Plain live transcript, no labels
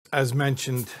As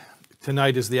mentioned,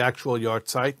 tonight is the actual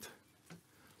yahrzeit,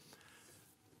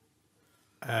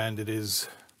 and it is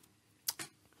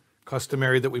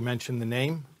customary that we mention the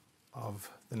name of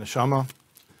the neshama,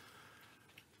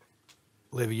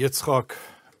 Levi Yitzchak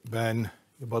ben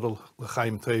Yibadel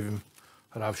L'chaim Tovim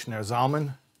Harav Shner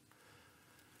Zalman.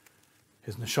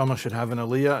 His neshama should have an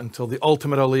aliyah until the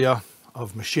ultimate aliyah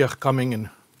of Mashiach coming and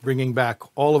bringing back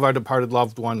all of our departed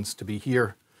loved ones to be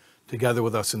here together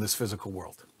with us in this physical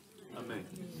world. Amen.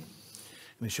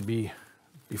 And it should be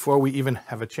before we even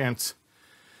have a chance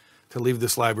to leave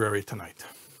this library tonight.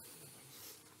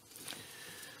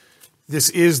 This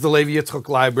is the Levi Yitzchak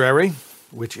Library,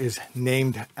 which is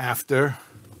named after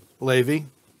Levi.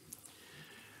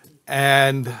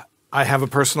 And I have a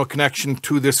personal connection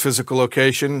to this physical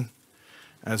location.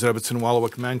 As Rebbetzin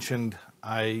Wallowik mentioned,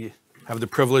 I have the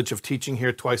privilege of teaching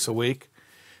here twice a week.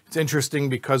 It's interesting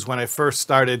because when I first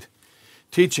started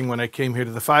teaching, when I came here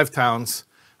to the Five Towns,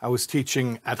 I was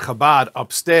teaching at Chabad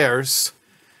upstairs,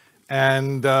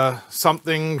 and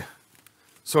something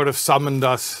sort of summoned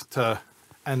us to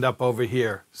end up over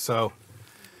here. So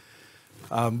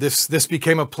this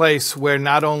became a place where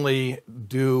not only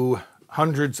do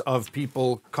hundreds of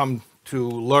people come to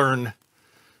learn,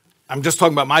 I'm just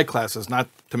talking about my classes, not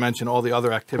to mention all the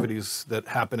other activities that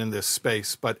happen in this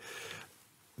space, but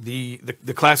the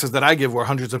classes that I give, where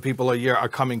hundreds of people a year are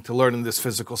coming to learn in this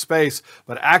physical space,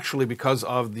 but actually because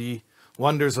of the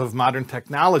wonders of modern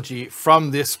technology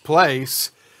from this place,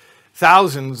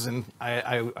 thousands, and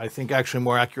I think actually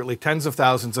more accurately tens of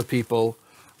thousands of people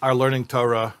are learning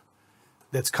Torah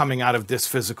that's coming out of this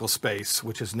physical space,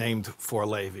 which is named for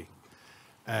Levi.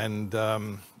 And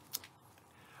I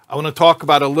want to talk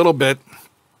about a little bit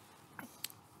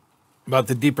about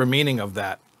the deeper meaning of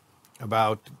that,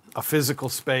 about a physical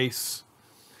space,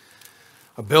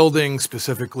 a building,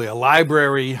 specifically a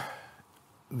library,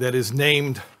 that is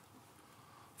named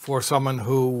for someone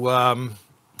who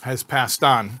has passed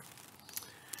on,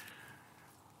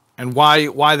 and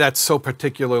why that's so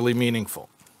particularly meaningful.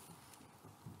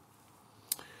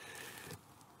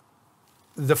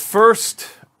 The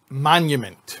first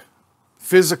monument,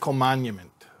 physical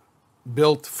monument,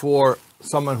 built for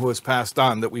someone who has passed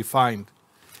on that we find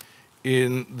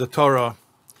in the Torah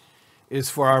is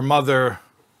for our mother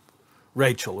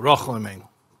Rachel, Rachel Imenu.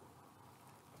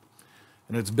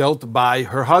 And it's built by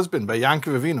her husband, by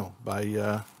Yankov Avinu,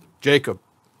 by Jacob.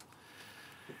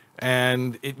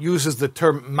 And it uses the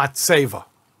term matseva,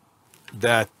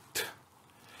 that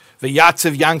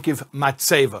V'yatzev Yankov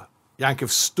matseva.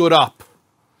 Yankov stood up.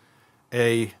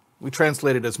 We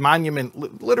translate it as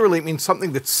monument. Literally it means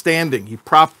something that's standing. He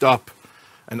propped up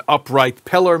an upright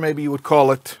pillar, maybe you would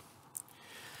call it.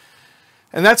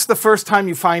 And that's the first time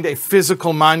you find a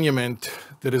physical monument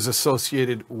that is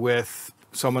associated with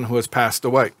someone who has passed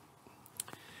away.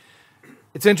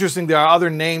 It's interesting, there are other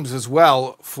names as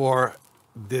well for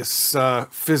this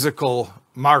physical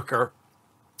marker.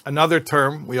 Another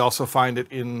term, we also find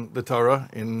it in the Torah,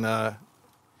 in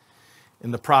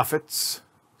the prophets,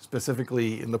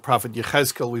 specifically in the prophet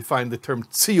Yechezkel, we find the term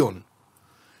tziyun.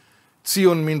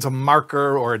 Tziyun means a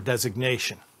marker or a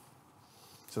designation.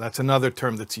 So that's another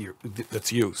term that's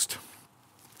used.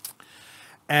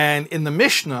 And in the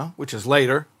Mishnah, which is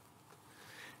later,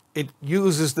 it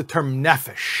uses the term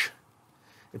nefesh.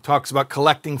 It talks about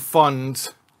collecting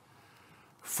funds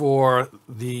for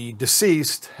the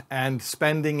deceased and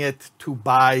spending it to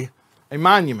buy a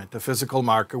monument, a physical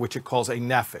marker, which it calls a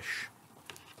nefesh.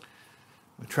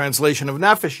 The translation of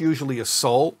nefesh usually is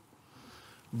soul,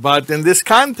 but in this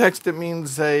context it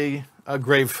means a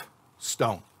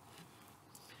gravestone.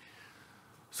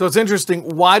 So it's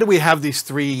interesting, why do we have these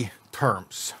three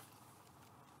terms?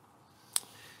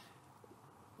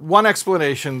 One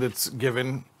explanation that's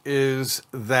given is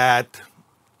that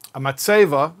a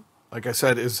matseva, like I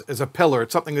said, is a pillar.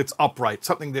 It's something that's upright,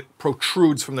 something that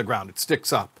protrudes from the ground. It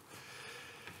sticks up.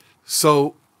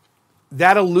 So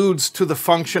that alludes to the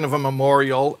function of a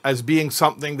memorial as being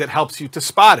something that helps you to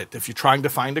spot it. If you're trying to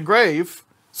find a grave,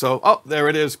 so, there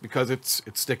it is, because it's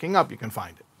sticking up, you can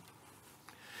find it.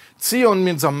 Tzion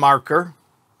means a marker.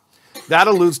 That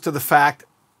alludes to the fact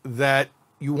that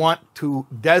you want to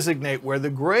designate where the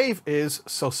grave is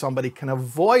so somebody can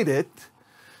avoid it.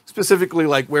 Specifically,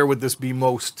 like, where would this be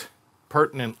most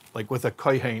pertinent? Like with a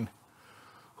kohen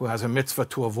who has a mitzvah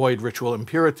to avoid ritual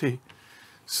impurity.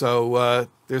 So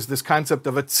there's this concept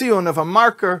of a tzion, of a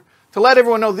marker, to let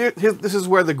everyone know this is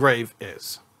where the grave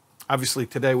is. Obviously,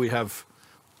 today we have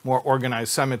more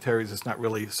organized cemeteries. It's not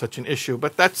really such an issue,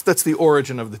 but that's the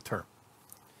origin of the term.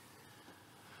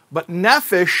 But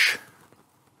nefesh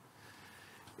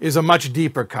is a much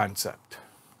deeper concept.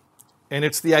 And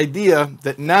it's the idea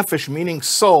that nefesh, meaning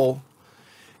soul,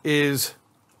 is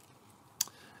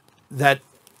that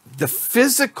the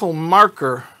physical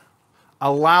marker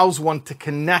allows one to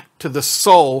connect to the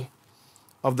soul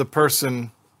of the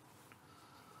person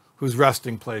whose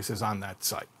resting place is on that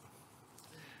site.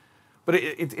 But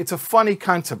it's a funny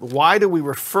concept. Why do we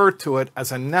refer to it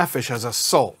as a nefesh, as a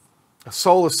soul? A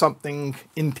soul is something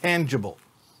intangible,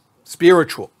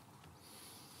 spiritual.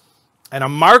 And a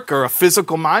marker, a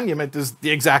physical monument, is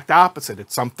the exact opposite.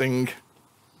 It's something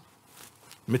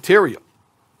material.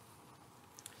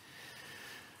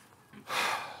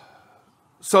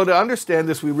 So to understand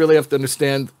this, we really have to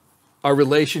understand our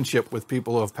relationship with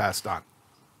people who have passed on.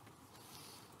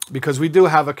 Because we do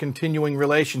have a continuing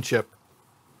relationship,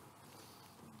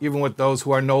 even with those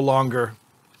who are no longer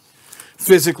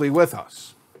physically with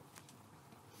us.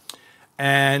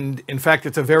 And in fact,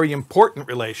 it's a very important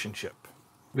relationship.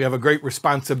 We have a great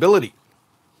responsibility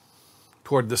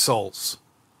toward the souls.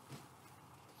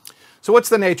 So what's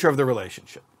the nature of the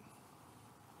relationship?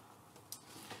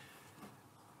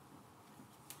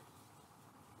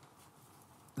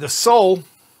 The soul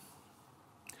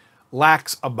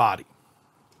lacks a body.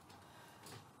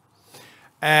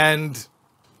 And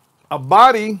a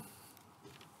body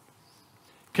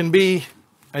can be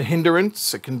a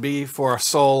hindrance. It can be for a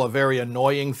soul a very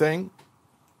annoying thing,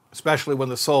 especially when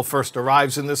the soul first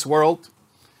arrives in this world,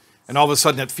 and all of a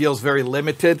sudden it feels very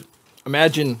limited.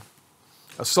 Imagine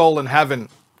a soul in heaven,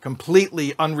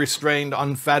 completely unrestrained,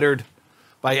 unfettered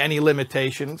by any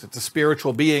limitations. It's a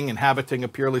spiritual being inhabiting a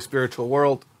purely spiritual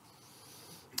world.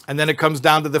 And then it comes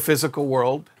down to the physical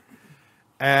world,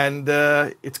 and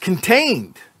it's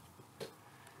contained.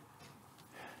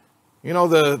 You know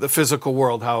the physical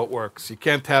world, how it works. You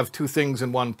can't have two things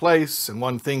in one place, and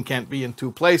one thing can't be in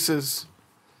two places.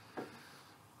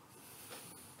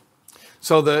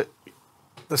 So the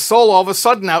soul all of a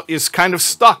sudden now is kind of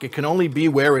stuck. It can only be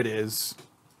where it is.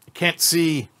 It can't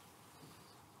see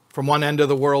from one end of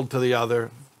the world to the other.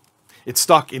 It's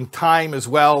stuck in time as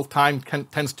well. Time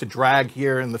tends to drag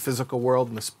here in the physical world,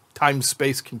 in this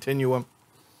time-space continuum.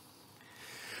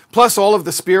 Plus, all of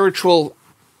the spiritual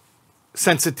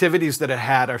sensitivities that it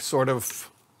had are sort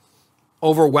of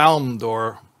overwhelmed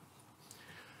or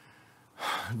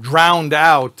drowned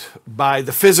out by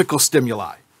the physical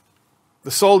stimuli.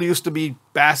 The soul used to be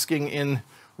basking in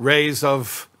rays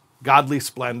of godly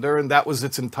splendor, and that was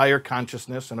its entire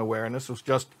consciousness and awareness. It was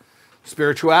just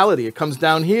spirituality. It comes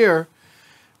down here,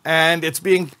 and it's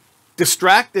being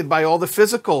distracted by all the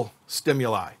physical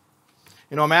stimuli.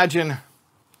 You know, imagine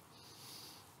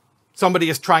somebody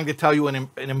is trying to tell you an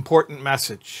important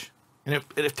message, and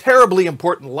a terribly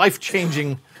important,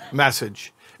 life-changing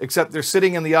message, except they're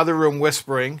sitting in the other room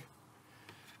whispering,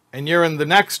 and you're in the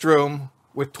next room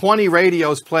with 20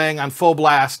 radios playing on full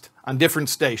blast on different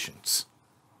stations,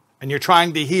 and you're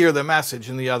trying to hear the message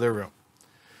in the other room.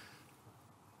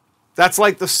 That's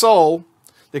like the soul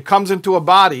that comes into a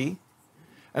body,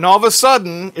 and all of a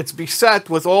sudden it's beset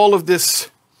with all of this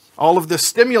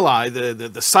stimuli,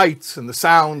 the sights and the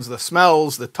sounds, the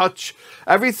smells, the touch,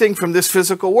 everything from this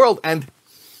physical world. And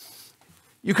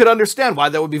you could understand why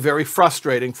that would be very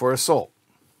frustrating for a soul.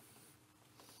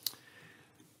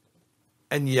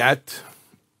 And yet,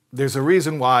 there's a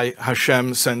reason why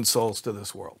Hashem sends souls to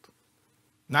this world.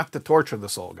 Not to torture the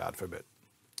soul, God forbid,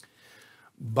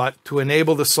 but to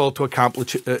enable the soul to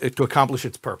accomplish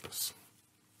its purpose.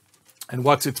 And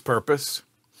what's its purpose?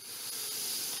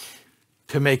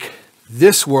 To make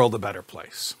this world a better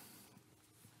place.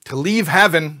 To leave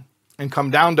heaven and come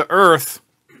down to earth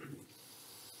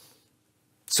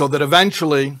so that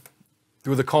eventually,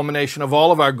 through the culmination of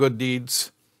all of our good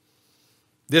deeds,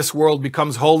 this world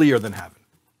becomes holier than heaven.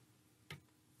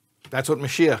 That's what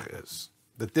Mashiach is.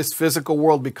 That this physical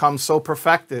world becomes so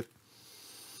perfected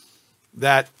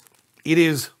that it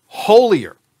is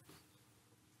holier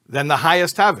than the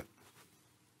highest heaven.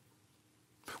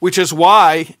 Which is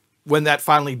why, when that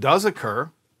finally does occur,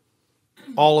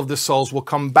 all of the souls will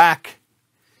come back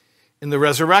in the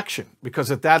resurrection. Because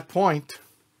at that point,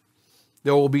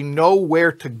 there will be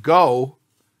nowhere to go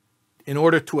in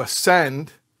order to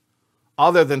ascend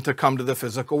other than to come to the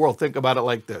physical world. Think about it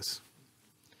like this.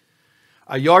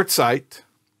 A yahrzeit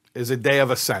is a day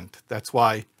of ascent. That's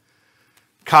why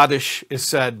Kaddish is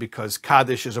said, because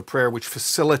Kaddish is a prayer which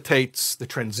facilitates the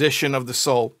transition of the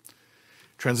soul.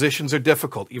 Transitions are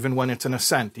difficult, even when it's an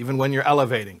ascent, even when you're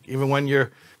elevating, even when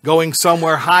you're going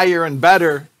somewhere higher and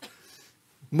better.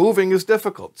 Moving is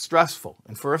difficult, stressful.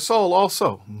 And for a soul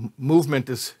also, movement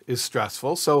is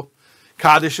stressful. So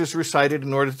Kaddish is recited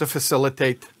in order to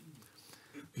facilitate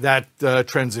that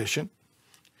transition.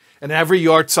 And every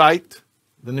yahrzeit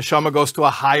The neshama goes to a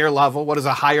higher level. What does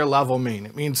a higher level mean?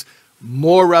 It means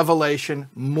more revelation,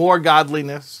 more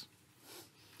godliness.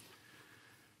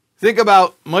 Think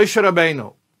about Moshe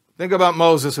Rabbeinu. Think about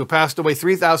Moses, who passed away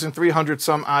 3,300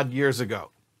 some odd years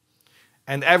ago.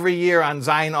 And every year on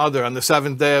Zayin Adar, on the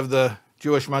seventh day of the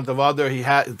Jewish month of Adar,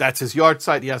 that's his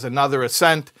yahrzeit. He has another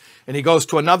ascent, and he goes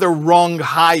to another rung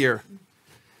higher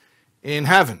in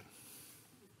heaven.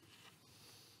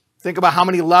 Think about how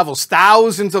many levels,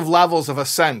 thousands of levels of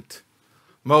ascent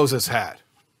Moses had.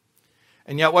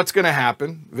 And yet what's going to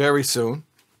happen very soon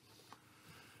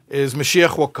is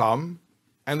Mashiach will come,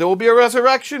 and there will be a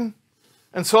resurrection,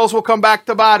 and souls will come back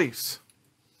to bodies.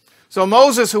 So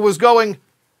Moses, who was going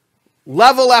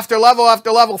level after level after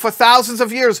level for thousands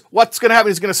of years, what's going to happen?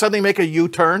 He's going to suddenly make a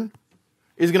U-turn.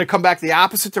 He's going to come back the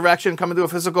opposite direction and come into a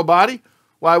physical body.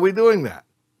 Why are we doing that?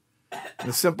 And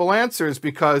the simple answer is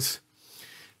because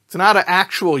it's not an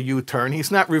actual U-turn.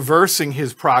 He's not reversing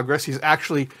his progress. He's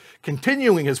actually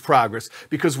continuing his progress.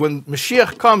 Because when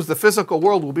Mashiach comes, the physical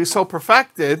world will be so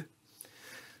perfected,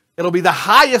 it'll be the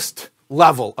highest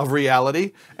level of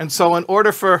reality. And so in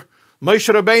order for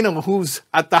Moshe Rabbeinu, who's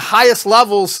at the highest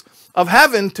levels of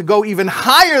heaven, to go even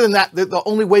higher than that, the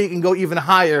only way you can go even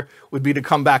higher would be to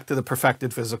come back to the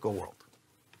perfected physical world.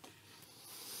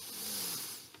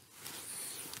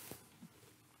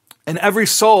 And every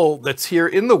soul that's here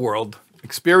in the world,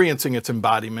 experiencing its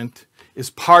embodiment, is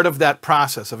part of that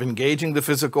process of engaging the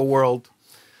physical world,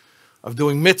 of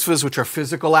doing mitzvahs, which are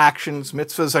physical actions.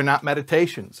 Mitzvahs are not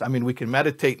meditations. I mean, we can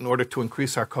meditate in order to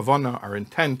increase our kavanah, our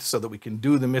intent, so that we can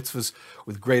do the mitzvahs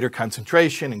with greater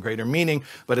concentration and greater meaning.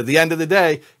 But at the end of the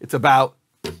day, it's about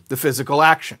the physical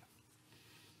action.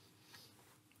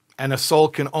 And a soul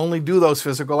can only do those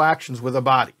physical actions with a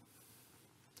body.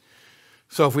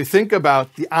 So if we think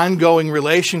about the ongoing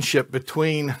relationship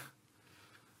between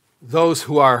those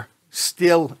who are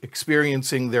still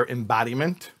experiencing their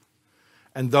embodiment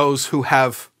and those who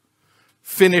have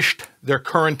finished their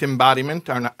current embodiment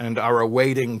and are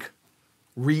awaiting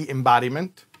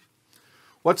re-embodiment,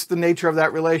 what's the nature of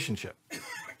that relationship?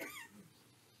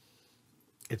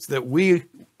 It's that we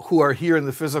who are here in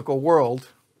the physical world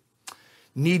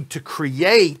need to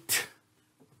create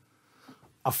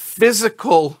a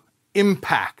physical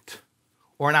impact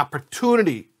or an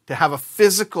opportunity to have a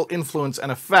physical influence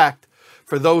and effect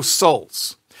for those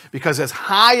souls. Because as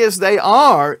high as they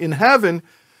are in heaven,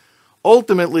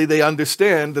 ultimately they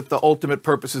understand that the ultimate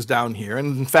purpose is down here.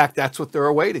 And in fact, that's what they're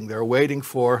awaiting. They're waiting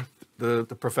for the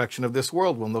perfection of this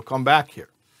world when they'll come back here.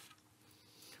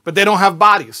 But they don't have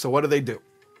bodies, so what do?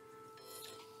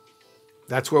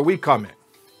 That's where we come in.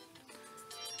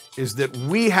 Is that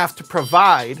we have to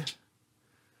provide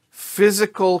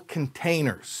physical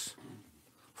containers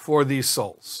for these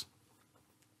souls.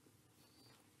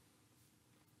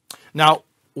 Now,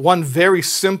 one very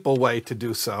simple way to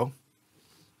do so,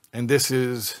 and this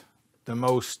is the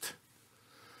most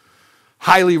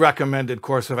highly recommended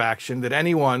course of action, that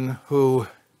anyone who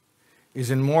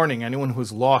is in mourning, anyone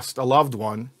who's lost a loved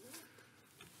one,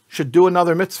 should do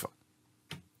another mitzvah.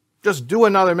 Just do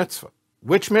another mitzvah.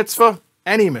 Which mitzvah?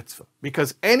 Any mitzvah.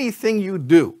 Because anything you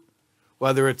do,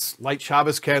 whether it's light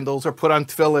Shabbos candles or put on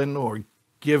tefillin or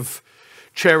give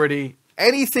charity,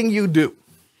 anything you do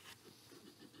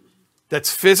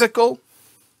that's physical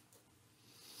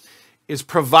is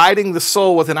providing the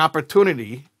soul with an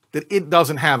opportunity that it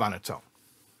doesn't have on its own.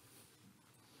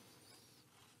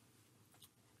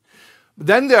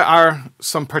 Then there are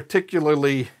some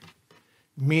particularly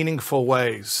meaningful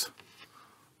ways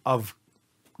of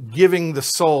giving the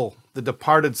soul, the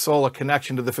departed soul, a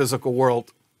connection to the physical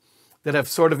world that have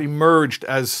sort of emerged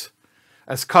as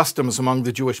customs among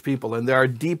the Jewish people. And there are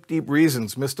deep, deep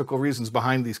reasons, mystical reasons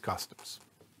behind these customs.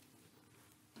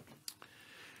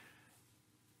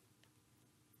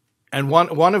 And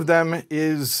one of them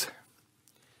is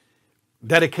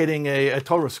dedicating a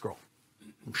Torah scroll.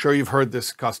 I'm sure you've heard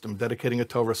this custom, dedicating a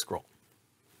Torah scroll.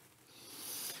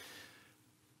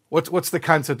 What's the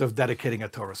concept of dedicating a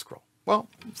Torah scroll? Well,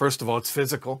 first of all, it's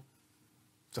physical.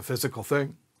 It's a physical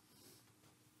thing.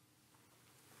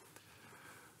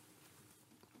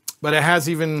 But it has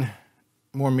even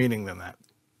more meaning than that.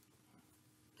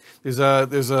 There's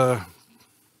a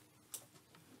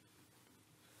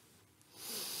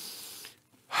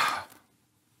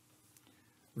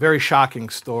very shocking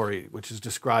story which is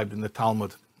described in the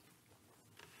Talmud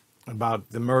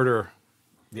about the murder,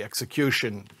 the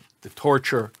execution, the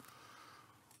torture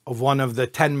of one of the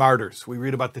 10 martyrs. We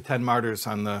read about the 10 martyrs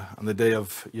on the day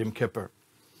of Yom Kippur.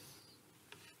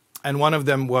 And one of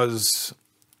them was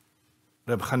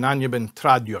Reb Hananya ben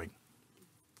Tradyon.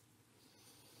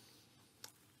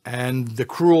 And the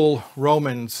cruel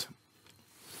Romans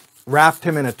wrapped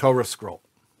him in a Torah scroll.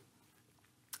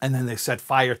 And then they set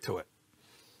fire to it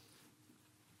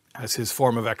as his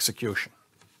form of execution.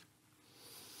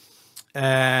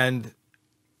 And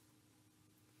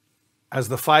as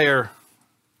the fire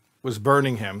was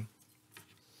burning him,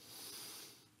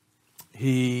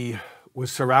 he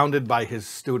was surrounded by his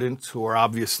students who were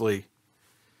obviously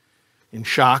in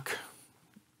shock.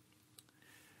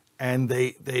 And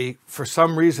they for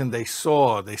some reason, they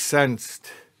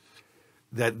sensed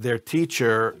that their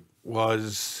teacher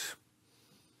was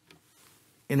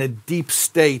in a deep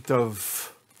state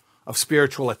of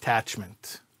spiritual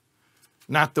attachment.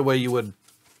 Not the way you would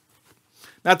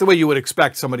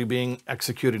expect somebody being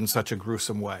executed in such a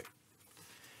gruesome way.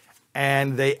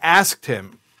 And they asked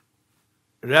him,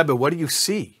 Rebbe, what do you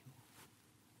see?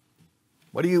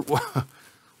 What do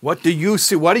you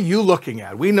see? What are you looking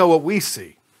at? We know what we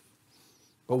see.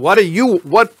 But what are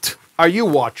you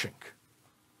watching?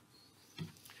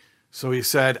 So he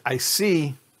said, I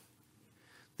see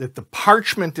that the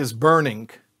parchment is burning,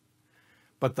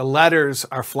 but the letters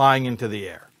are flying into the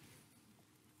air.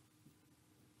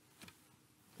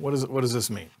 What does this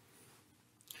mean?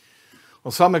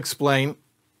 Well, some explain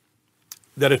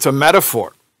that it's a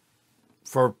metaphor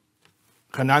for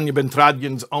Hanania ben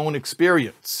Tradian's own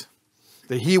experience,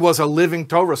 that he was a living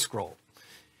Torah scroll.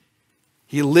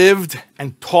 He lived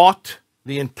and taught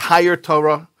the entire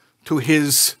Torah to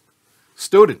his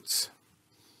students.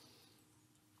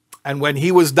 And when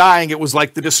he was dying, it was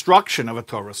like the destruction of a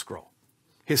Torah scroll.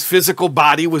 His physical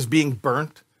body was being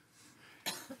burnt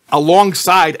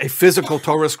alongside a physical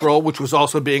Torah scroll, which was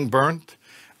also being burnt.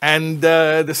 And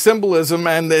the symbolism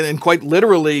and quite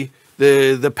literally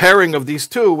the pairing of these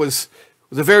two was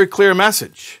a very clear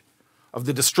message of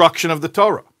the destruction of the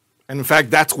Torah. And in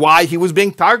fact, that's why he was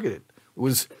being targeted. It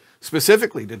was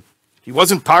specifically, he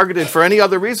wasn't targeted for any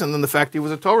other reason than the fact he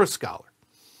was a Torah scholar.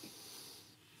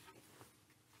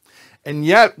 And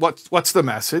yet, what's the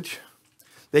message?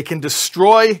 They can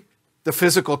destroy the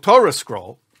physical Torah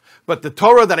scroll, but the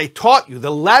Torah that I taught you,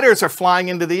 the letters are flying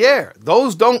into the air.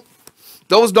 Those don't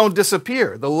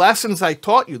disappear. The lessons I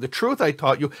taught you, the truth I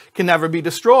taught you, can never be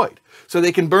destroyed. So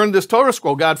they can burn this Torah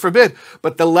scroll, God forbid,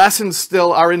 but the lessons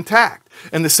still are intact.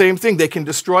 And the same thing, they can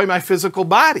destroy my physical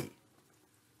body,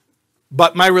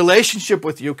 but my relationship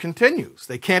with you continues.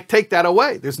 They can't take that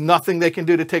away. There's nothing they can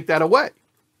do to take that away.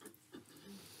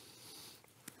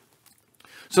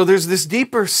 So there's this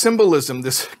deeper symbolism,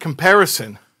 this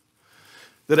comparison,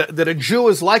 that a Jew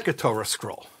is like a Torah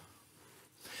scroll.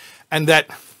 And that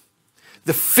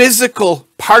the physical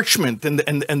parchment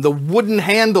and the wooden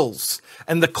handles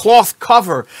and the cloth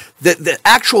cover, the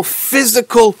actual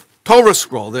physical Torah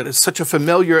scroll that is such a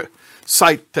familiar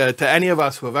sight to any of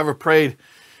us who have ever prayed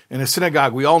in a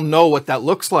synagogue. We all know what that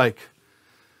looks like.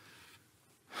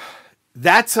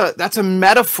 That's a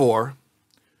metaphor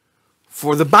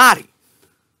for the body.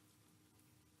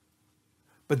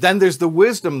 But then there's the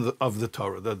wisdom of the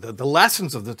Torah, the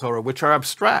lessons of the Torah, which are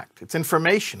abstract. It's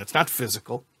information. It's not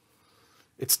physical.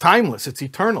 It's timeless. It's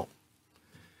eternal.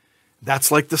 That's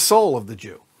like the soul of the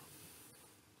Jew.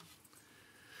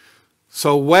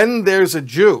 So when there's a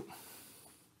Jew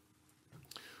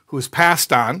who is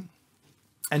passed on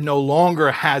and no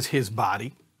longer has his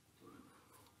body,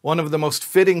 one of the most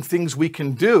fitting things we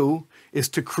can do is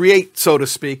to create, so to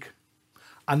speak,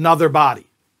 another body,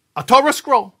 a Torah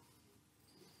scroll.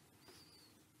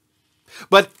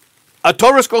 But a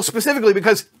Torah scroll specifically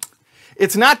because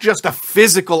it's not just a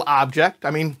physical object.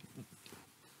 I mean,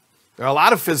 there are a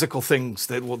lot of physical things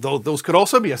those could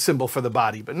also be a symbol for the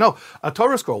body. But no, a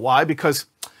Torah scroll. Why? Because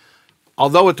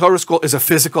although a Torah scroll is a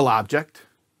physical object,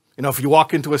 you know, if you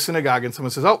walk into a synagogue and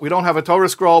someone says, oh, we don't have a Torah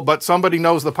scroll, but somebody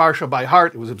knows the Parsha by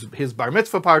heart, it was his bar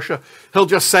mitzvah Parsha, he'll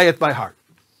just say it by heart.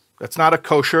 That's not a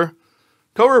kosher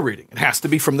Torah reading. It has to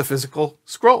be from the physical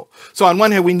scroll. So on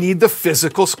one hand, we need the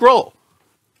physical scroll.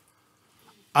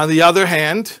 On the other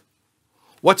hand,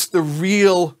 what's the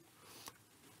real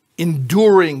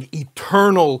enduring,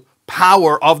 eternal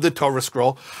power of the Torah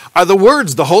scroll? Are the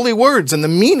words, the holy words, and the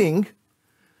meaning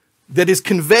that is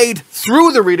conveyed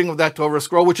through the reading of that Torah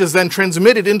scroll, which is then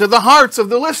transmitted into the hearts of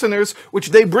the listeners, which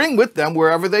they bring with them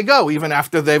wherever they go, even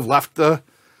after they've left the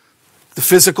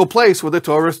physical place where the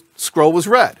Torah scroll was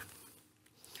read.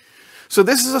 So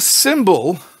this is a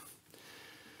symbol,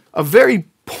 a very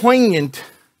poignant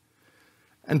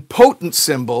and potent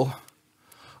symbol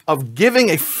of giving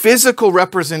a physical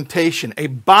representation, a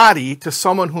body, to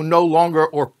someone who no longer,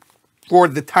 or for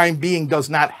the time being, does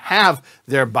not have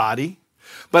their body,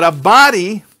 but a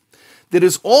body that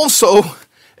is also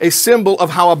a symbol of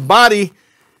how a body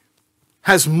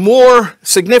has more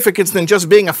significance than just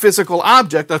being a physical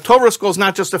object. A Torah scroll is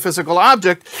not just a physical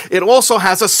object. It also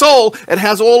has a soul. It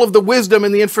has all of the wisdom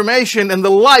and the information and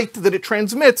the light that it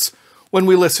transmits when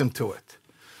we listen to it.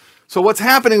 So what's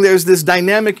happening there is this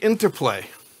dynamic interplay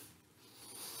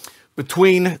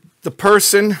between the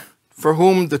person for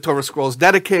whom the Torah scroll is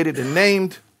dedicated and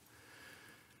named,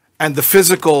 and the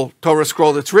physical Torah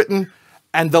scroll that's written,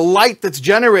 and the light that's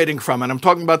generating from it. I'm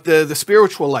talking about the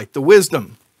spiritual light, the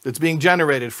wisdom that's being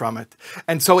generated from it.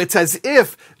 And so it's as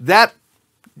if that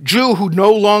Jew who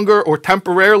no longer or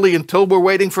temporarily, until we're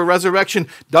waiting for resurrection,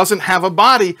 doesn't have a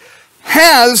body,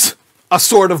 has a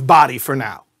sort of body for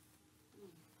now.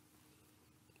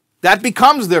 That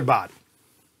becomes their body.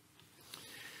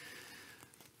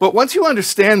 But once you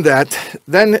understand that,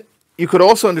 then you could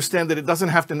also understand that it doesn't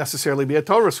have to necessarily be a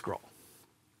Torah scroll.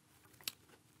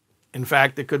 In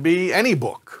fact, it could be any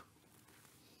book.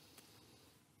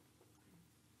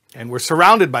 And we're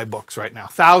surrounded by books right now,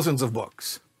 thousands of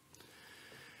books.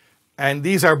 And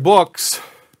these are books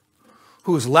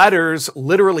whose letters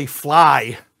literally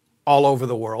fly all over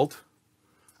the world.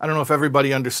 I don't know if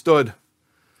everybody understood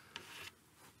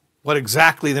what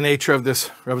exactly the nature of this.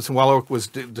 Rebbetzin Wallerich was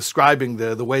describing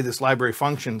the way this library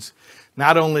functions.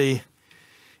 Not only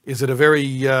is it a very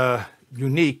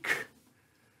unique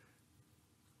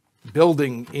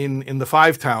building in the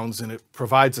Five Towns, and it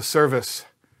provides a service,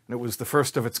 and it was the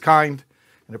first of its kind,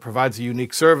 and it provides a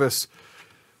unique service,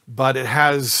 but it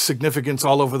has significance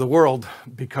all over the world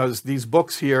because these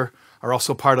books here are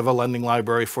also part of a lending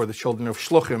library for the children of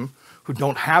Shluchim who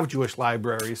don't have Jewish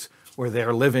libraries where they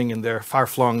are living in their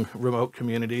far-flung remote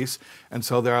communities. And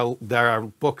so there are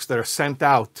books that are sent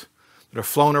out, that are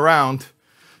flown around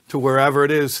to wherever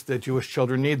it is that Jewish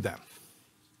children need them.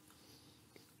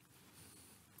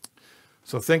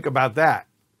 So think about that.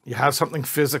 You have something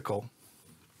physical,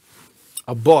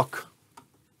 a book,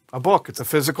 it's a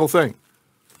physical thing.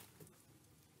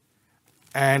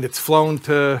 And it's flown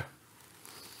to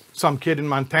some kid in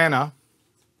Montana,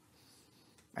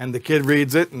 and the kid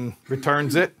reads it and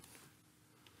returns it.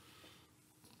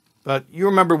 But you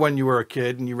remember when you were a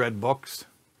kid and you read books.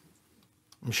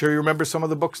 I'm sure you remember some of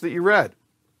the books that you read.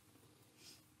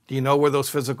 Do you know where those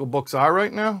physical books are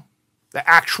right now? The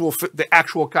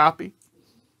actual copy?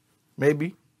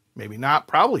 Maybe, maybe not,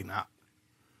 probably not.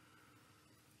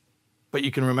 But you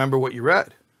can remember what you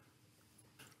read.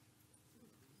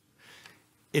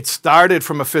 It started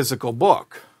from a physical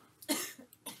book.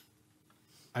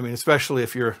 I mean, especially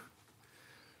if you're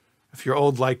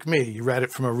old like me, you read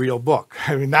it from a real book.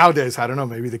 I mean, nowadays, I don't know,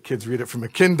 maybe the kids read it from a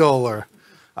Kindle or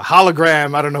a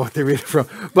hologram. I don't know what they read it from.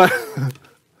 But,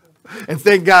 and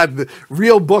thank God, the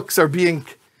real books are being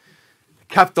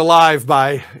kept alive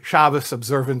by Shabbos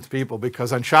observant people,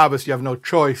 because on Shabbos you have no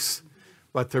choice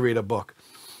but to read a book.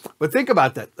 But think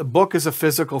about that. The book is a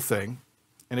physical thing,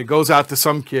 and it goes out to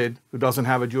some kid who doesn't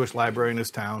have a Jewish library in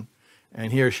his town,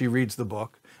 and he or she reads the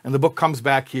book, and the book comes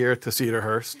back here to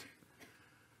Cedarhurst.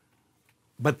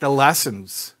 But the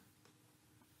lessons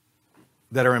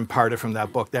that are imparted from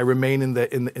that book, they remain in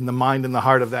the mind and the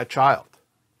heart of that child.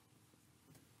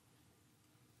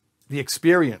 The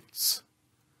experience.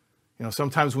 You know,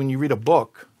 sometimes when you read a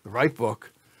book, the right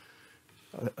book,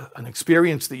 an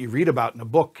experience that you read about in a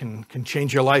book can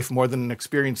change your life more than an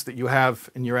experience that you have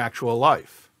in your actual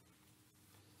life.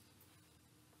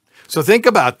 So think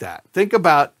about that. Think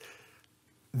about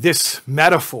this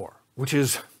metaphor, which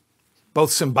is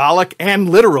both symbolic and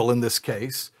literal in this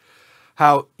case,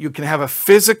 how you can have a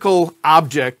physical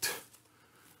object,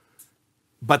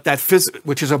 but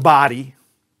which is a body,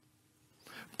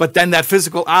 but then that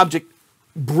physical object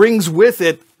brings with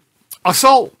it a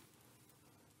soul.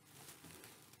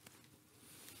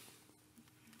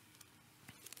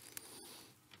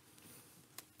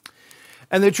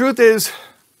 And the truth is,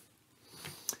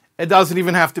 it doesn't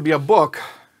even have to be a book.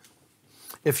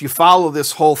 If you follow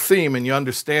this whole theme and you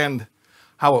understand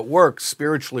how it works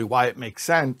spiritually, why it makes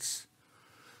sense,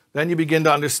 then you begin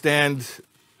to understand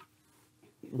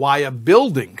why a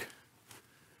building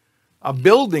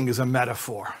is a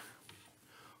metaphor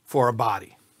for a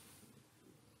body.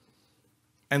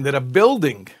 And that a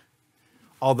building,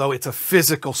 although it's a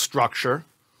physical structure,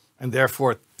 and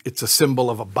therefore it's a symbol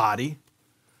of a body,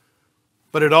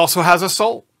 but it also has a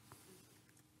soul.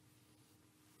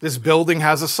 This building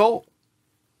has a soul.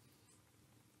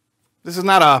 This is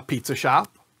not a pizza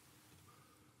shop.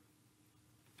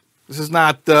 This is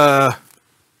not a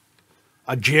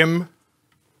gym.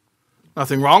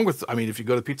 Nothing wrong with, I mean, if you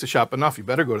go to the pizza shop enough, you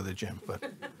better go to the gym. But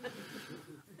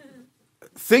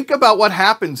think about what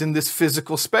happens in this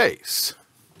physical space.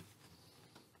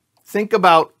 Think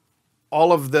about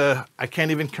all of the, I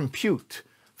can't even compute,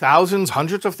 thousands,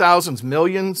 hundreds of thousands,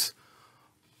 millions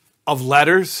of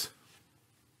letters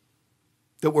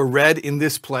that were read in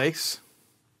this place.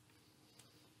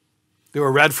 They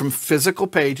were read from physical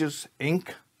pages,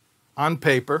 ink on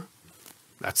paper.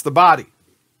 That's the body.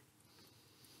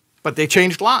 But they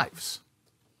changed lives.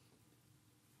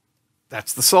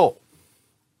 That's the soul.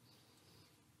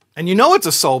 And you know it's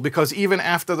a soul because even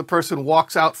after the person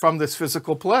walks out from this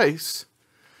physical place,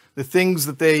 the things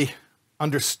that they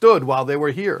understood while they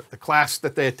were here, the class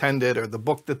that they attended or the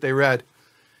book that they read,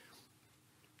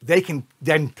 they can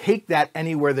then take that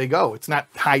anywhere they go. It's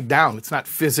not tied down. It's not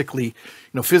physically,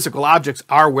 physical objects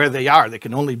are where they are. They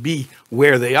can only be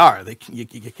where they are. You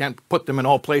can't put them in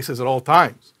all places at all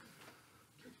times.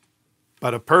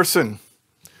 But a person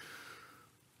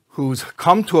who's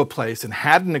come to a place and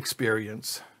had an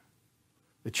experience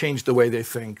that changed the way they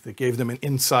think, that gave them an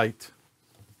insight,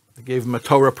 that gave them a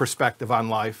Torah perspective on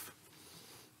life,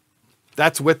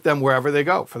 that's with them wherever they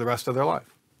go for the rest of their life.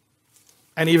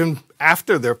 And even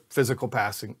after their physical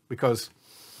passing, because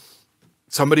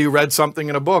somebody who read something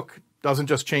in a book doesn't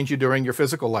just change you during your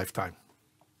physical lifetime.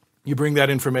 You bring that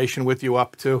information with you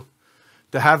up to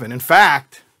heaven. In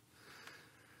fact,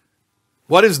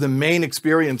 what is the main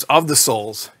experience of the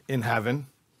souls in heaven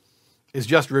is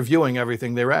just reviewing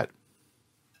everything they read.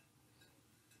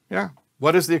 Yeah.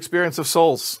 What is the experience of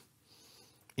souls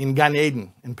in Gan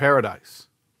Eden, in paradise?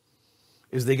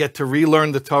 Is they get to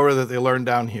relearn the Torah that they learned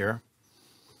down here.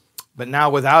 But now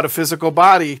without a physical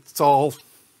body, it's all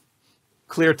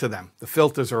clear to them. The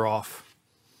filters are off.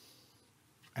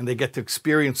 And they get to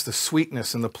experience the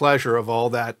sweetness and the pleasure of all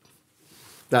that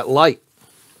light.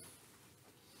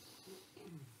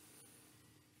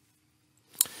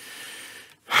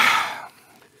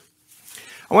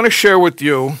 I want to share with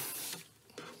you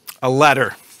a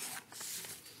letter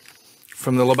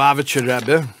from the Lubavitcher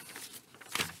Rebbe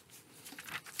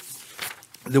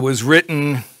that was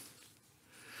written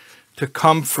to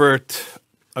comfort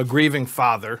a grieving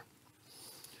father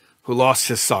who lost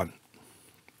his son.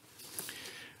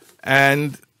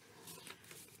 And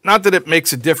not that it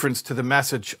makes a difference to the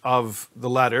message of the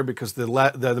letter, because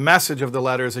the message of the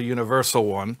letter is a universal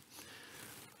one,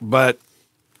 but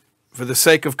for the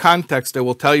sake of context, I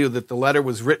will tell you that the letter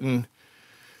was written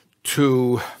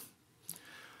to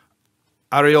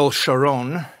Ariel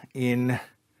Sharon in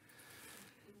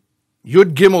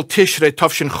Yud Gimel Tishrei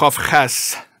Tovshin Chof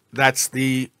Ches. That's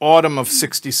the autumn of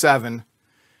 67.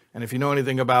 And if you know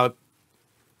anything about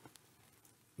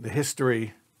the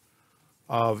history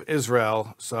of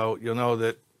Israel, so you'll know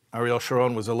that Ariel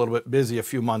Sharon was a little bit busy a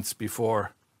few months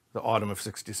before the autumn of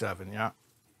 67, yeah?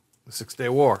 The Six-Day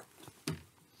War.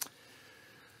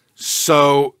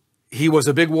 So he was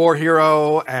a big war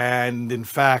hero, and in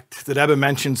fact, the Rebbe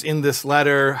mentions in this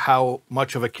letter how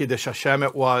much of a Kiddush Hashem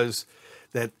it was,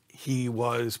 that he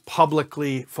was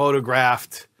publicly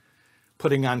photographed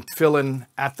putting on tefillin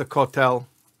at the Kotel.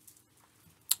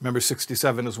 Remember,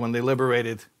 67 is when they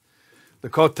liberated the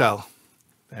Kotel.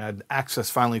 They had access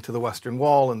finally to the Western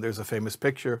Wall, and there's a famous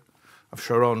picture of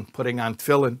Sharon putting on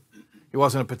tefillin. He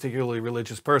wasn't a particularly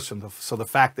religious person, so the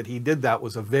fact that he did that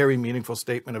was a very meaningful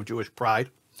statement of Jewish pride.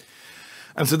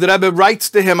 And so the Rebbe writes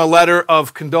to him a letter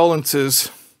of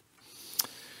condolences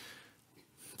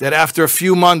that after a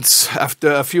few months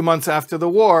after the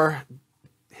war,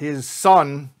 his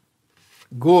son,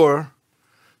 Gur,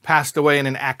 passed away in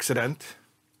an accident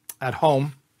at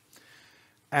home.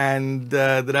 And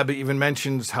the Rebbe even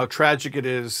mentions how tragic it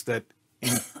is that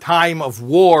in time of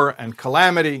war and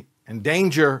calamity and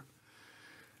danger,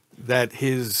 that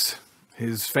his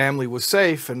family was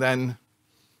safe, and then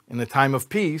in the time of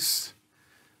peace,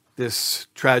 this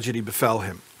tragedy befell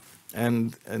him.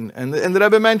 And the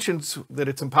Rebbe mentions that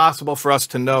it's impossible for us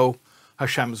to know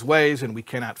Hashem's ways, and we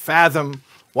cannot fathom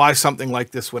why something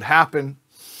like this would happen.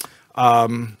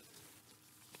 But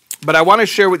I want to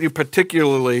share with you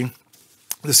particularly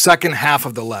the second half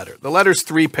of the letter. The letter's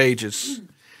 3 pages,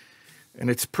 and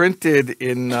it's printed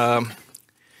in Chelek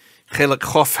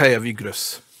Chof Hei of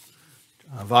Igros,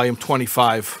 volume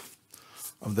 25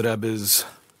 of the Rebbe's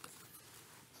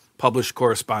published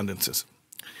correspondences.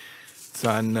 It's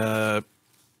on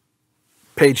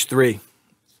page 3.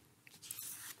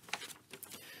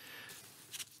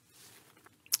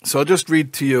 So I'll just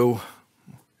read to you,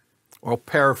 or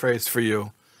paraphrase for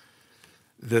you,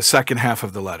 the second half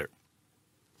of the letter.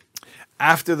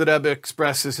 After the Rebbe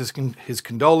expresses his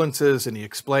condolences, and he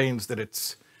explains that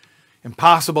it's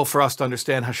impossible for us to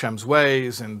understand Hashem's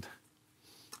ways, and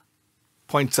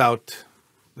points out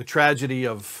the tragedy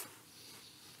of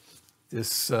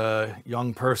this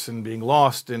young person being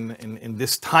lost in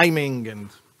this timing,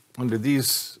 and under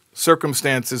these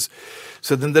circumstances.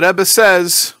 So then the Rebbe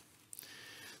says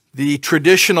the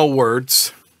traditional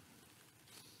words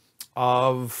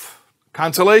of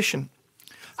consolation.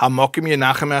 Hamokim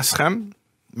yenachem eschem.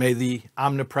 May the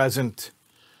omnipresent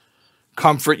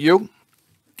comfort you.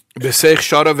 B'seich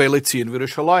shara ve'letzion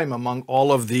v'Yerushalayim, among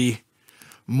all of the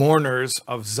mourners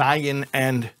of Zion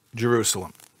and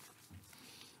Jerusalem.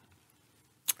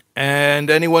 And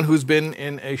anyone who's been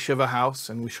in a Shiva house,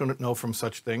 and we shouldn't know from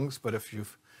such things, but there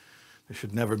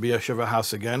should never be a Shiva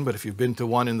house again, but if you've been to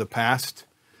one in the past,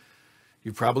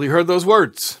 you've probably heard those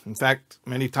words. In fact,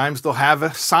 many times they'll have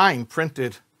a sign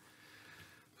printed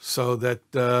so that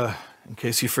in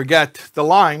case you forget the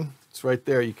line, it's right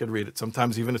there, you can read it.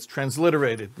 Sometimes even it's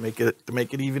transliterated to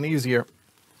make it even easier.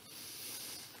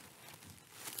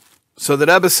 So the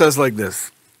Rebbe says like this.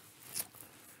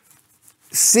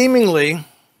 Seemingly,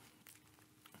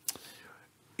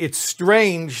 it's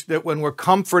strange that when we're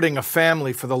comforting a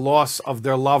family for the loss of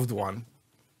their loved one,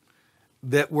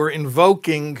 that we're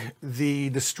invoking the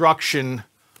destruction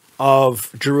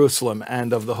of Jerusalem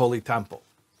and of the Holy Temple.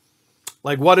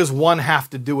 Like, what does one have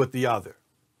to do with the other?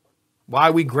 Why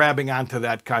are we grabbing onto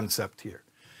that concept here?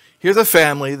 Here's a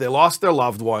family, they lost their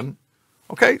loved one.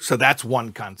 Okay, so that's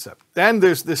one concept. Then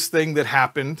there's this thing that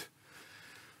happened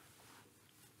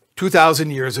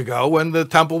 2,000 years ago when the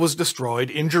temple was destroyed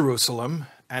in Jerusalem.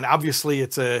 And obviously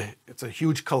it's a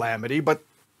huge calamity, but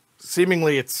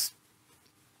seemingly it's,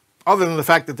 other than the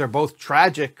fact that they're both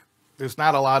tragic, there's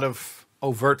not a lot of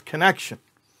overt connection.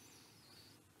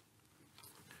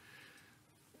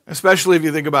 Especially if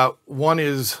you think about one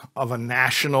is of a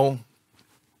national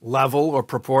level or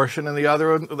proportion, and the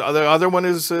other one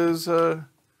is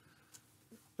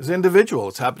individual.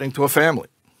 It's happening to a family.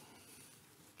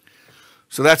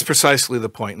 So that's precisely the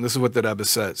point, and this is what the Rebbe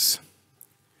says.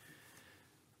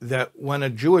 That when a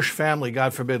Jewish family,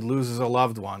 God forbid, loses a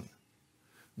loved one,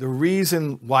 the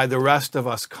reason why the rest of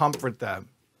us comfort them,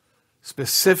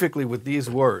 specifically with these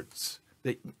words,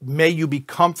 that may you be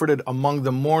comforted among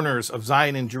the mourners of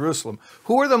Zion and Jerusalem.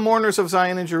 Who are the mourners of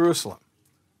Zion and Jerusalem?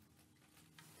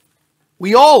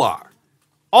 We all are.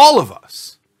 All of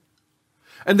us.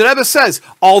 And the Rebbe says,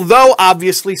 although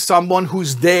obviously someone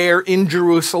who's there in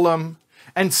Jerusalem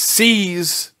and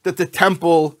sees that the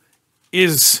temple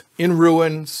is in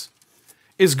ruins,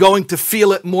 is going to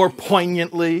feel it more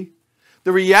poignantly.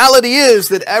 The reality is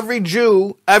that every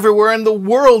Jew everywhere in the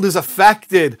world is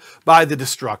affected by the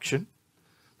destruction,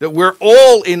 that we're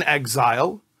all in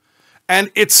exile,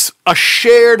 and it's a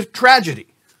shared tragedy.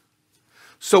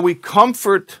 So we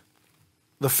comfort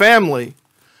the family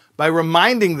by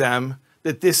reminding them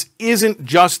that this isn't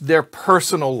just their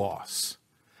personal loss,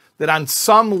 that on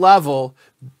some level,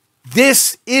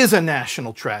 this is a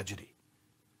national tragedy.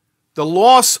 The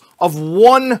loss of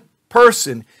one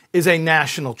person is a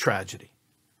national tragedy,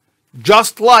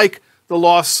 just like the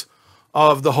loss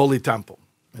of the Holy Temple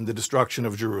and the destruction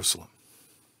of Jerusalem.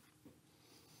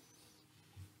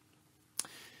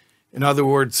 In other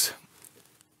words,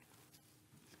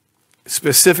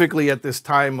 specifically at this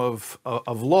time of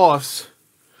loss,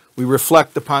 we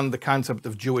reflect upon the concept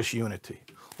of Jewish unity.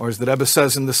 Or as the Rebbe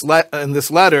says in this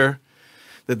letter,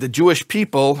 that the Jewish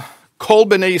people, Kol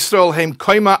b'nei Yisrael heim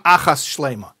koima achas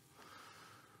shlema.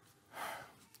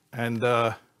 And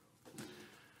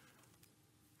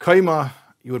koima,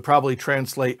 you would probably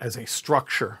translate as a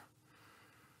structure.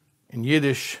 In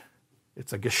Yiddish,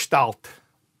 it's a gestalt.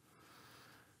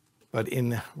 But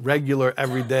in regular,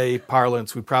 everyday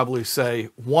parlance, we probably say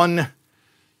one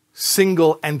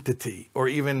single entity, or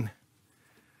even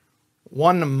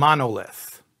one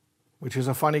monolith, which is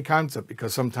a funny concept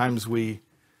because sometimes we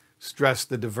stress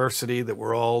the diversity, that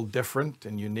we're all different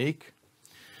and unique.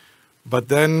 But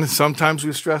then sometimes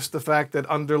we stress the fact that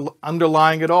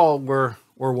underlying it all, we're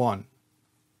one.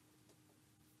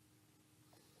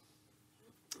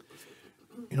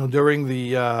 You know, during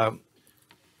the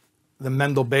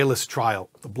Mendel Bayless trial,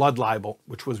 the blood libel,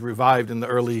 which was revived in the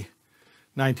early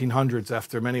 1900s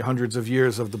after many hundreds of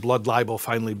years of the blood libel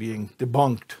finally being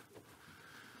debunked.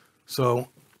 So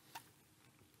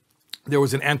there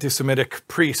was an anti-Semitic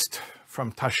priest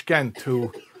from Tashkent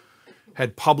who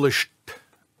had published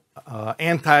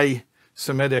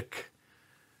anti-Semitic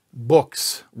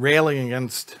books railing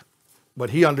against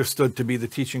what he understood to be the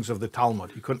teachings of the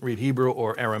Talmud. He couldn't read Hebrew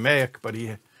or Aramaic, but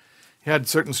he had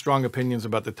certain strong opinions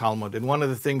about the Talmud. And one of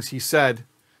the things he said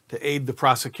to aid the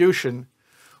prosecution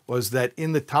was that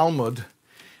in the Talmud,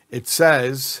 it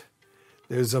says,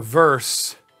 there's a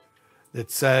verse that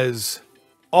says,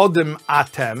 Odem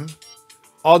atem.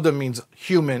 Odem means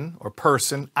human or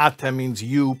person. Atem means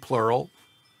you, plural.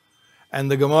 And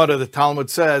the Gemara, the Talmud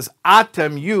says,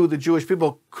 Atem, you, the Jewish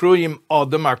people, kruyim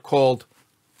Adam, are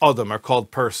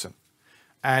called person.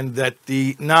 And that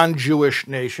the non-Jewish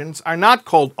nations are not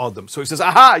called Adam. So he says,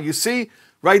 aha, you see,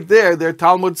 right there, their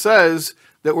Talmud says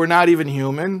that we're not even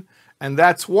human, and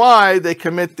that's why they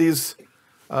commit these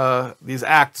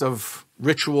acts of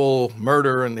ritual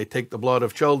murder, and they take the blood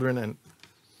of children. And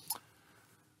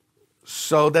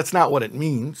so that's not what it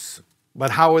means.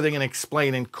 But how are they going to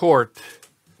explain in court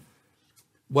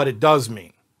what it does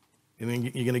mean? You're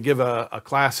going to give a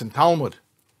class in Talmud.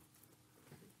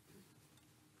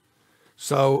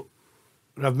 So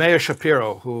Rav Meir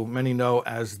Shapiro, who many know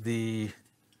as the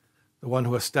one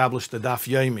who established the Daf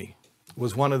Yomi,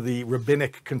 was one of the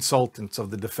rabbinic consultants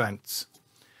of the defense.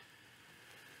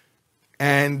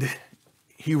 And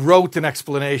he wrote an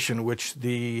explanation which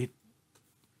the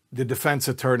defense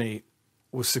attorney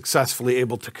was successfully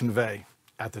able to convey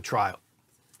at the trial.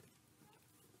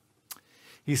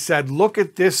 He said, look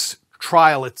at this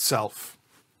trial itself.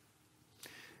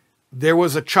 There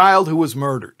was a child who was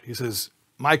murdered. He says,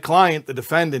 my client, the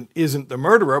defendant, isn't the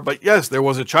murderer, but yes, there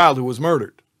was a child who was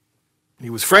murdered. He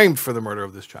was framed for the murder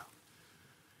of this child.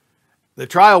 The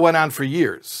trial went on for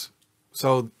years.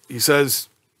 So he says,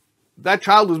 that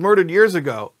child was murdered years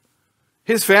ago.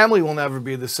 His family will never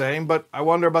be the same, but I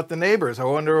wonder about the neighbors. I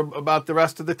wonder about the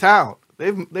rest of the town.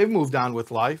 They've moved on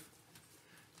with life.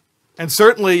 And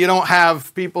certainly you don't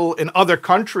have people in other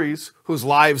countries whose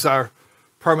lives are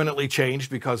permanently changed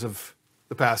because of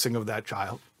the passing of that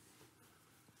child.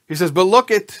 He says, but look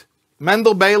at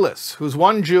Mendel Bayless, who's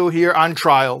one Jew here on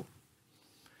trial,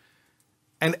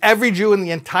 and every Jew in the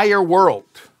entire world,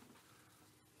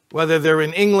 whether they're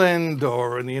in England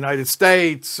or in the United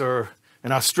States or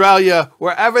in Australia,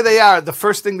 wherever they are, the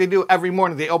first thing they do every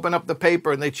morning, they open up the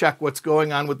paper and they check what's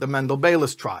going on with the Mendel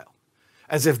Bayless trial,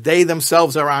 as if they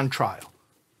themselves are on trial.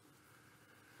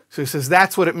 So he says,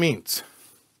 that's what it means.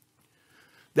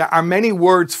 There are many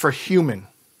words for human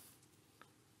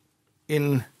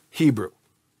in Hebrew,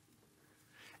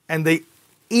 and they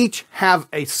each have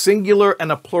a singular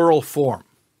and a plural form.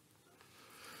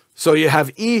 So you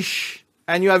have ish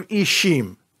and you have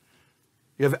ishim.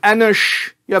 You have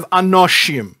enosh, you have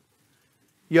anoshim.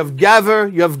 You have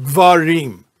gaver, you have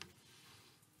gvarim.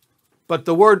 But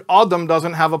the word Adam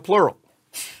doesn't have a plural.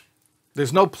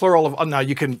 There's no plural of, now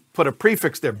you can put a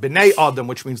prefix there, b'nei Adam,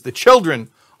 which means the children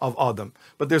of Adam.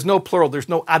 But there's no plural, there's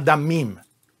no Adamim.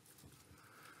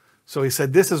 So he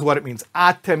said, this is what it means.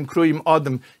 Atem kruyim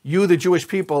Adam. You, the Jewish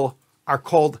people, are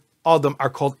called Adam, are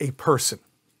called a person.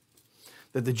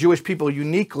 That the Jewish people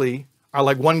uniquely are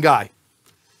like one guy.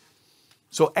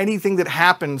 So anything that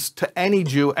happens to any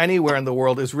Jew anywhere in the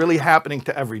world is really happening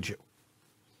to every Jew.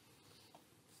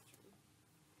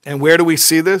 And where do we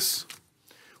see this?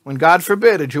 When, God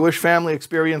forbid, a Jewish family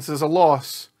experiences a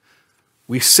loss,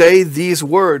 we say these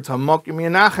words, Hamokim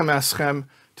Yenachem Eschem,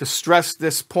 to stress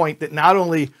this point that not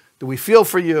only do we feel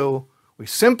for you, we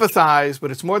sympathize, but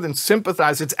it's more than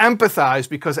sympathize, it's empathize,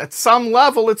 because at some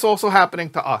level it's also happening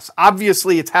to us.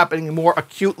 Obviously it's happening more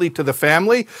acutely to the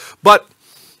family, but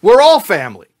we're all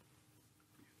family.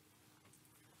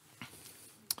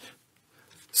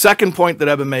 Second point that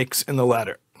Rebbe makes in the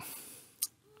letter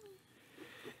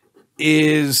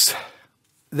is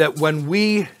that when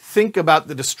we think about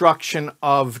the destruction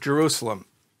of Jerusalem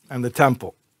and the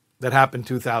temple that happened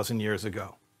 2,000 years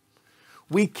ago,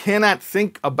 we cannot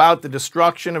think about the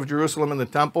destruction of Jerusalem and the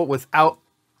temple without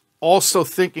also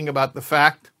thinking about the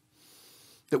fact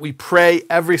that we pray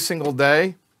every single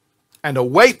day and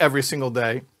await every single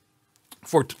day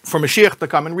for Mashiach to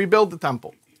come and rebuild the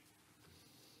temple.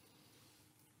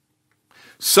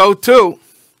 So too,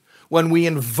 when we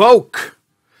invoke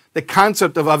the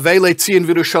concept of Avelei Tzion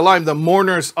v'Yerushalayim, the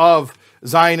mourners of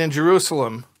Zion and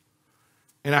Jerusalem,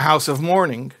 in a house of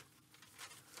mourning,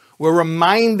 we're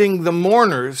reminding the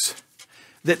mourners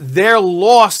that their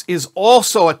loss is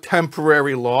also a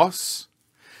temporary loss,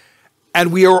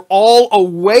 and we are all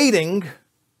awaiting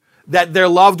that their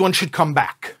loved one should come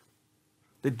back.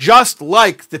 That just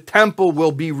like the temple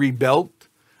will be rebuilt,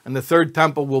 and the third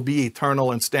temple will be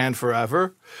eternal and stand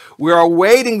forever, we are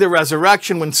awaiting the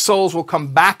resurrection when souls will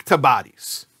come back to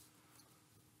bodies,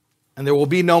 and there will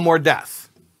be no more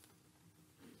death.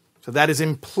 So that is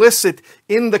implicit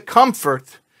in the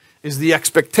comfort is the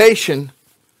expectation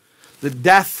that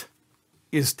death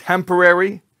is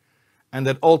temporary and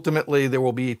that ultimately there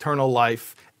will be eternal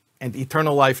life, and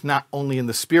eternal life not only in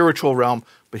the spiritual realm,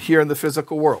 but here in the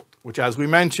physical world, which, as we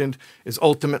mentioned, is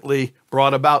ultimately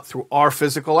brought about through our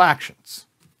physical actions,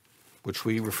 which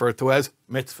we refer to as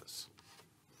mitzvahs.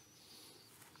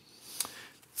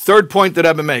 Third point that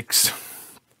Rebbe makes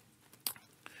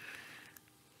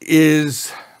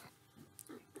is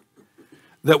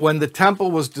that when the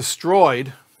temple was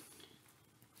destroyed,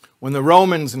 when the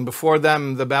Romans and before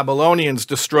them the Babylonians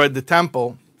destroyed the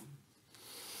temple,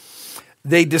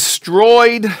 they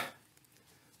destroyed,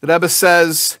 the Rebbe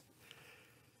says,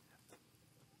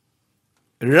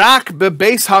 Rak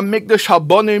bebeis hamikdash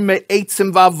habonim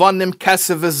me'etzim va'avonim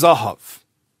kesef v'zahav.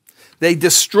 They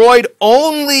destroyed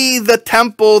only the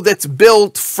temple that's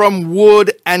built from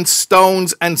wood and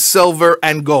stones and silver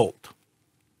and gold.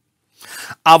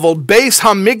 Avol beis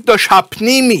hamikdash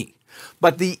hapnimi,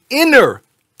 but the inner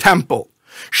temple,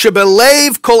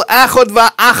 shebelev kol echad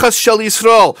va'achas shel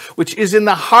Yisrael, which is in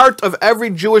the heart of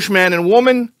every Jewish man and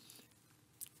woman,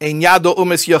 ein yado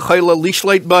umis yachayla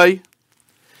lishleit bay.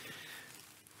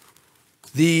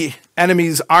 The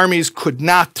enemy's armies could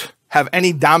not have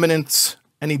any dominance,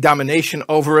 any domination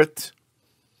over it.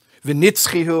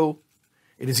 V'nitzchihu,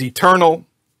 it is eternal.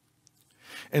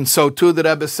 And so too the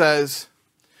Rebbe says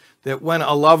that when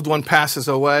a loved one passes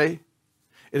away,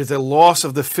 it is a loss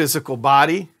of the physical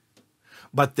body,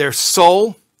 but their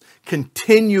soul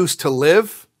continues to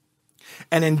live.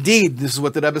 And indeed, this is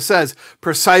what the Rebbe says,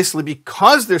 precisely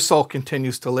because their soul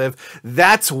continues to live,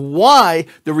 that's why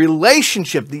the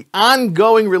relationship, the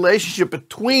ongoing relationship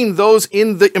between those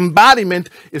in the embodiment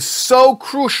is so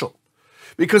crucial.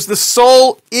 Because the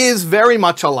soul is very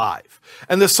much alive,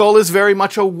 and the soul is very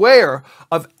much aware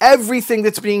of everything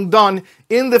that's being done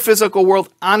in the physical world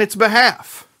on its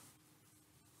behalf.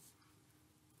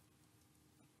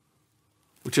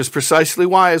 Which is precisely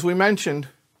why, as we mentioned,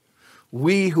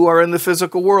 we who are in the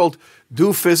physical world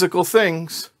do physical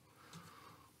things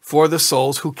for the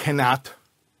souls who cannot,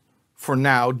 for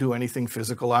now, do anything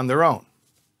physical on their own.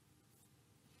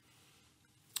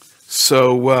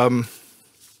 So,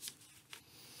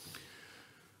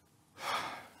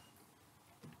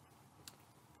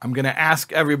 I'm going to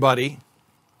ask everybody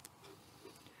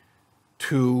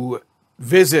to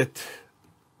visit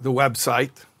the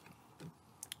website.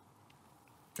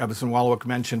 Emerson Wallach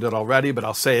mentioned it already, but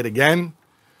I'll say it again.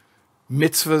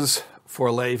 Mitzvahs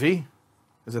for Levi.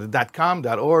 Is it a .com,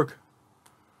 .org?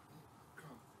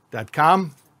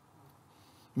 .com.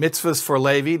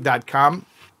 Mitzvahsforlevi.com.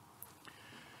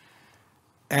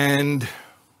 And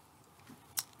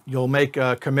you'll make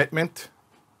a commitment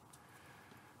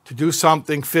to do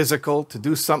something physical, to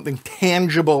do something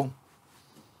tangible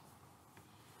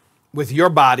with your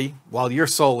body while your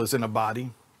soul is in a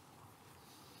body.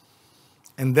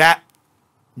 And that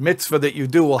mitzvah that you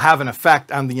do will have an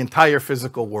effect on the entire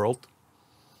physical world.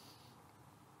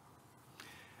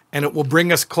 And it will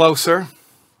bring us closer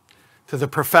to the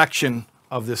perfection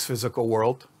of this physical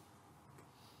world.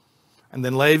 And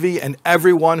then Levi and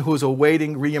everyone who is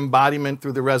awaiting re-embodiment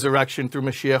through the resurrection, through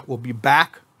Mashiach, will be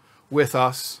back with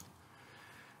us.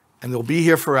 And they'll be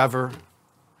here forever.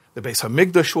 The Beis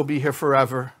HaMikdash will be here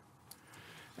forever.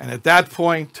 And at that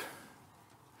point,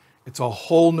 it's a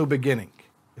whole new beginning.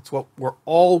 It's what we're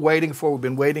all waiting for. We've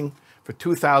been waiting for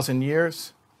 2,000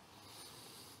 years.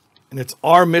 And it's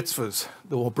our mitzvahs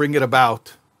that will bring it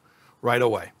about right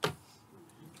away.